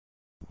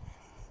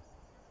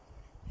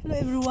Hello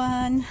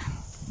everyone,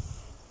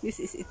 this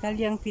is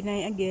Italian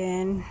Pinay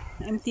again.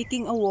 I'm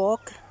taking a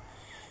walk,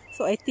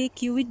 so I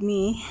take you with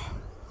me.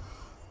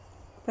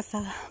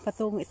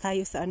 Patungo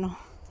tayo sa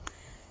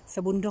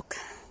bundok.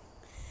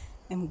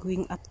 I'm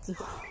going up to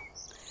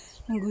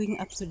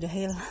the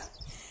hill.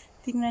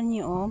 Tingnan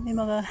niyo,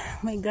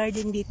 may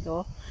garden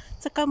dito.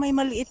 Saka may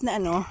maliit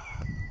na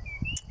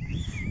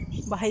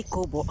bahay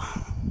kubo.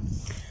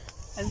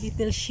 A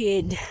little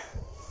shade.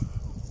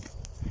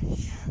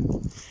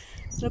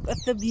 Look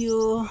at the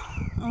view.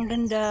 Ang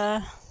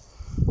ganda.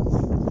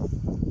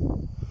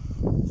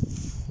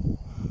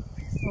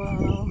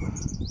 Wow.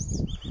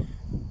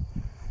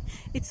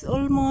 It's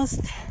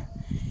almost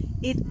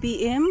 8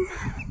 p.m.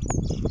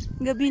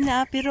 Gabi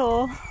na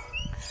pero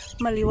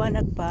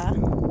maliwanag pa.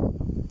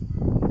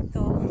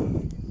 Ito.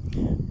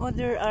 Oh,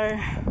 there are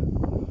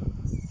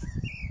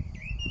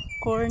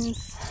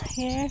corns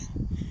here.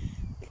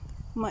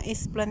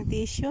 Mais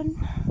plantation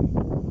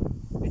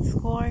with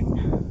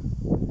corn.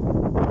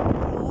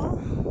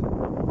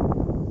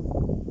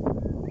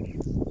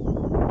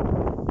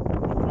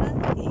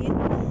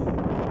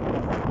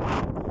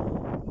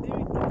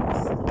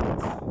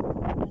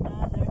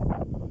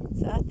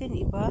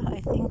 Iba,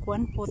 I think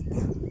 1 foot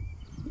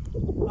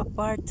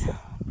apart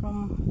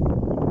from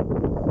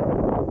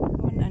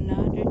one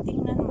another.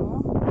 Tingnan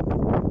mo,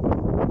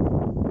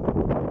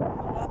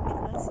 malapit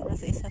lang sila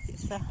sa isa't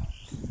isa.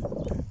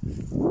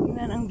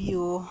 Tingnan ang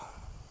view.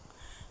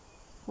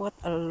 What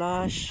a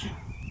lush,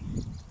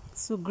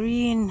 so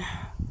green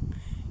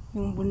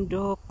yung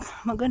bundok.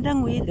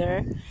 Magandang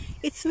weather.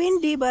 It's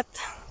windy but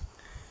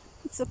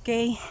it's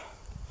okay,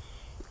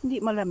 hindi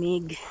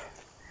malamig.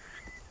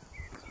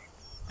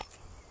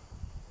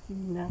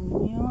 Tingnan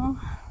nyo.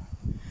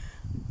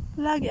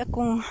 Lagi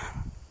akong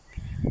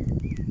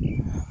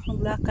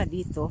maglakad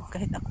dito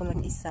kahit ako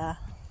lang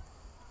isa.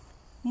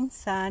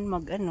 Minsan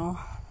yung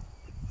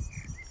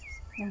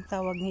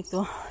tawag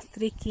nito,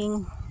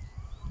 trekking.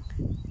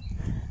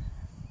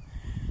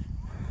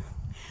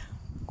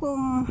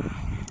 Kung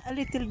a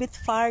little bit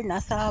far na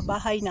sa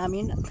bahay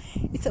namin,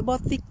 it's about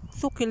 2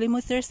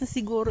 kilometers na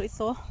siguro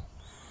ito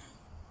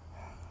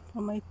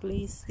from my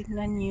place.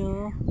 Tingnan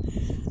nyo.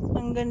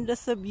 Ang ganda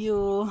sa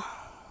view.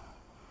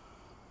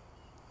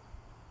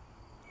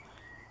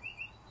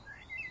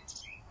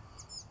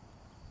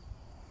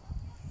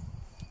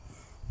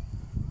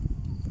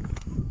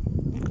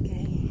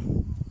 Okay.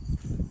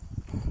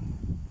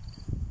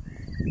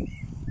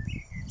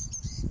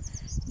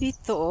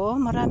 Dito,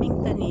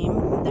 maraming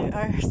tanim. There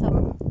are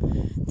some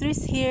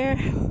trees here.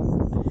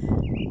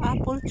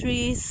 Apple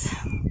trees,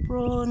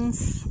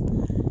 prunes,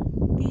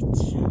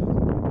 peach.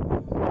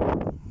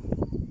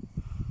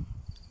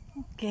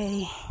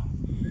 Okay.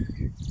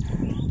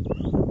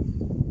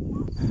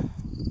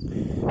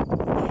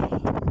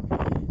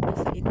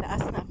 Nasa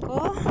itaas na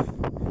ako.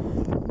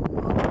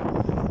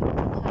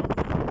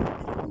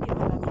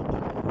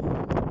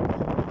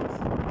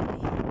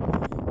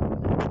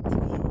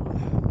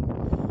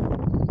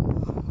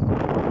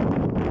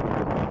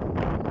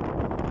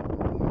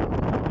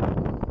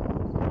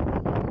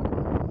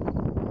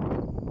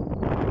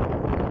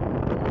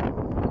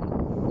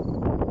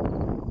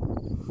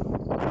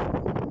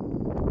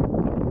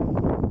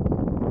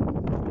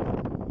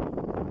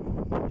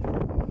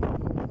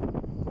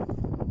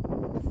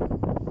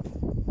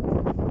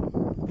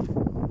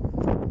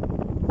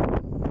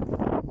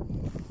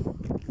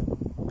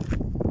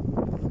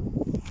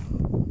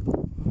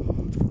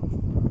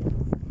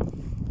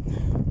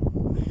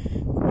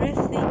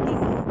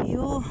 Breathtaking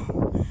view.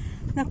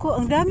 Naku,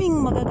 ang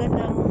daming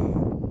magagandang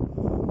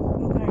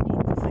lugar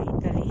dito sa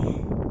Italy.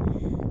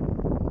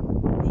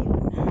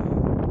 Ayun.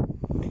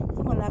 Ito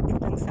malapit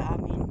lang sa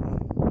amin.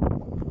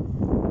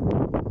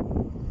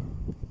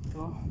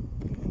 Ito.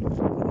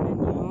 Tingnan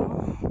nyo.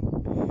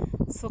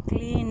 So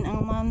clean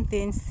ang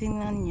mountains.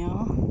 Tingnan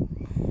nyo.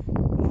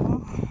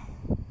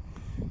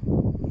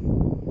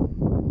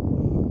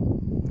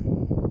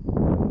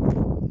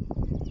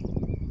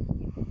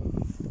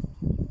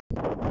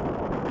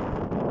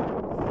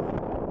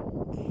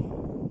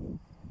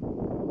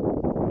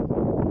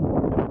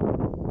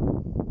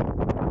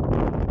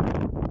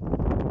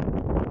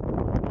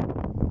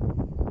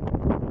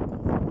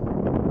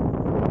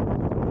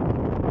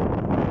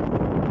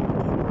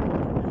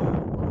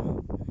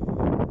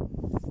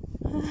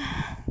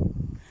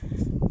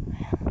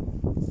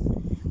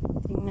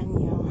 Tingnan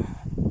nyo.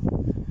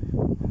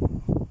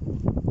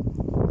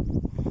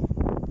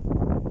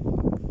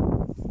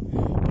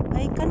 If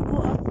I can go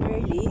out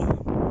early,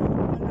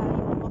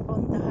 malayo ang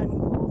mapuntahan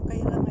ko.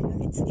 Kaya lang ngayon,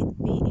 it's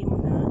 8 p.m.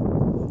 na.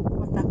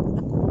 Matakot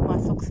ako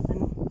pumasok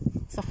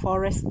sa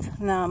forest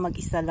na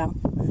mag-isa lang.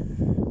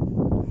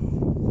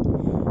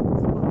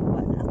 So,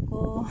 bababa na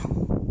ako.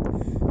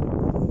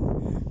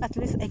 At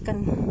least I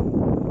can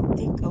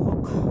take a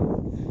walk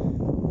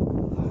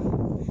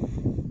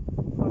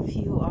for a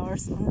few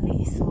hours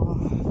only, so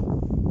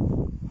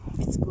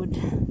it's good.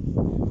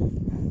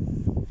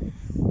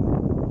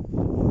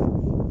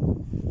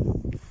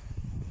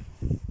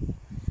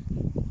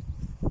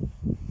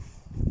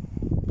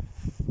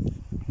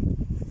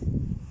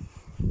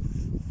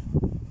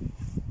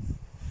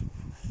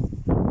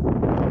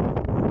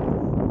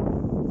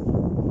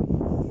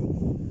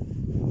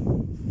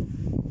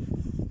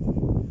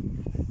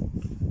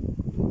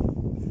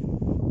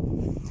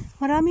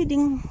 Marami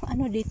ding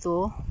ano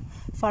dito,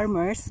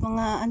 farmers,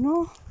 mga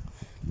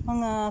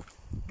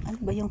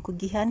ba yung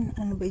kugihan?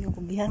 Ano ba yung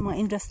kugihan? Mga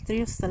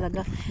industrials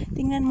talaga.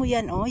 Tingnan mo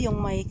yan, oh,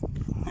 yung may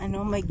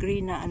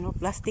green na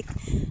plastic.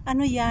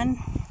 Ano yan?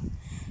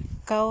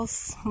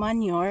 Cow's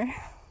manure.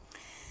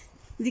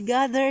 They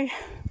gather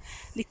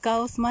the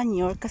cow's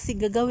manure kasi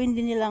gagawin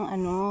din nilang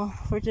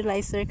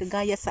fertilizer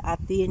kagaya sa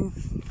atin.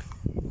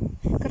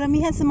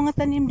 Karamihan sa mga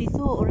tanim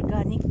dito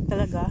organic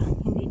talaga.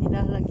 Hindi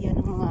nila lagyan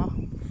ng mga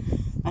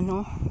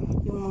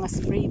yung mga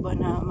spray ba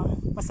na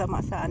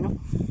masama sa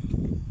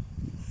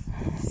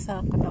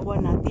sa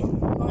katawan natin.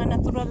 Mga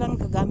natural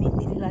lang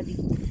gagamitin nila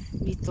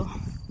dito.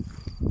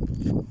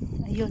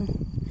 Ayun,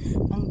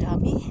 ang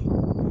dami.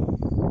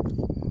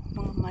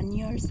 Mga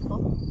manures,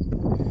 oh.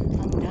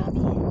 Ang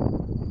dami.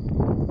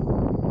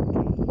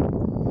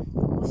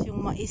 Tapos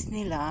yung mais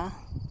nila,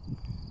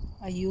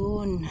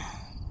 ayun.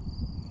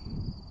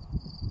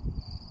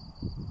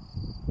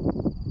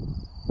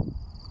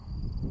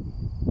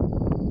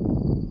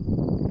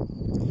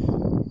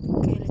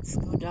 Okay, let's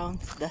go down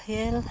to the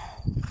hill.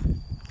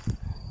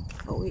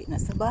 Pauwi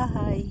na sa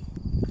bahay.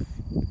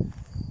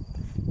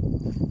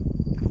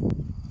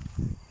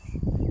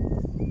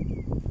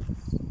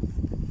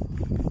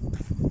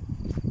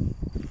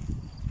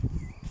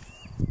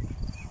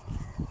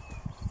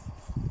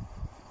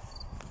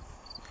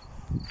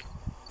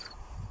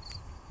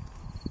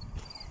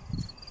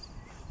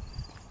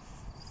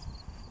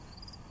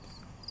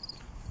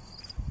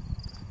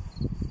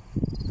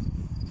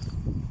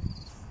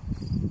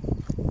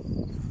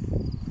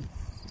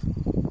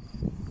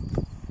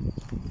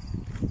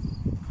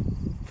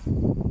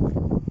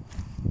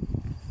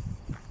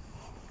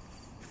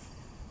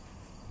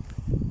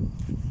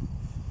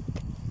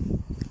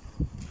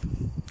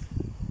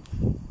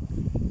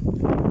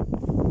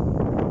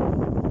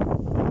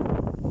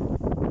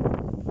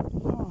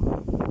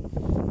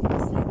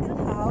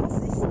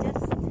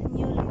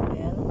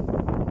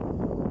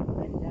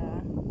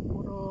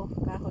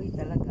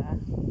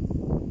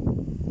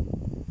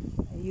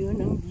 Yun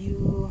ang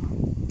view.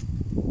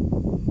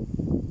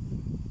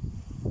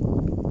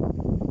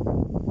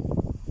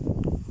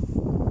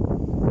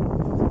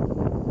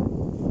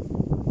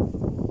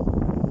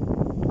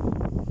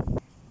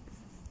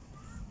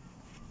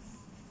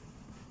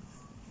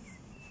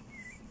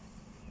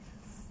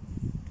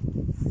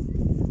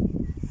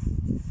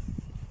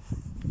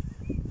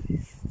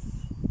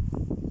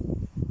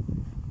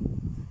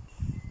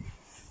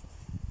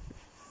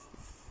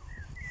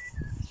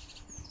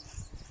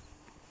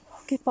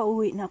 Okay,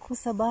 pauwi na ako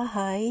sa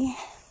bahay.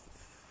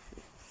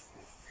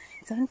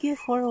 Thank you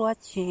for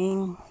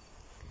watching.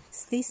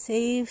 Stay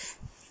safe.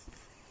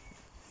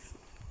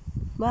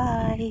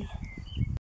 Bye.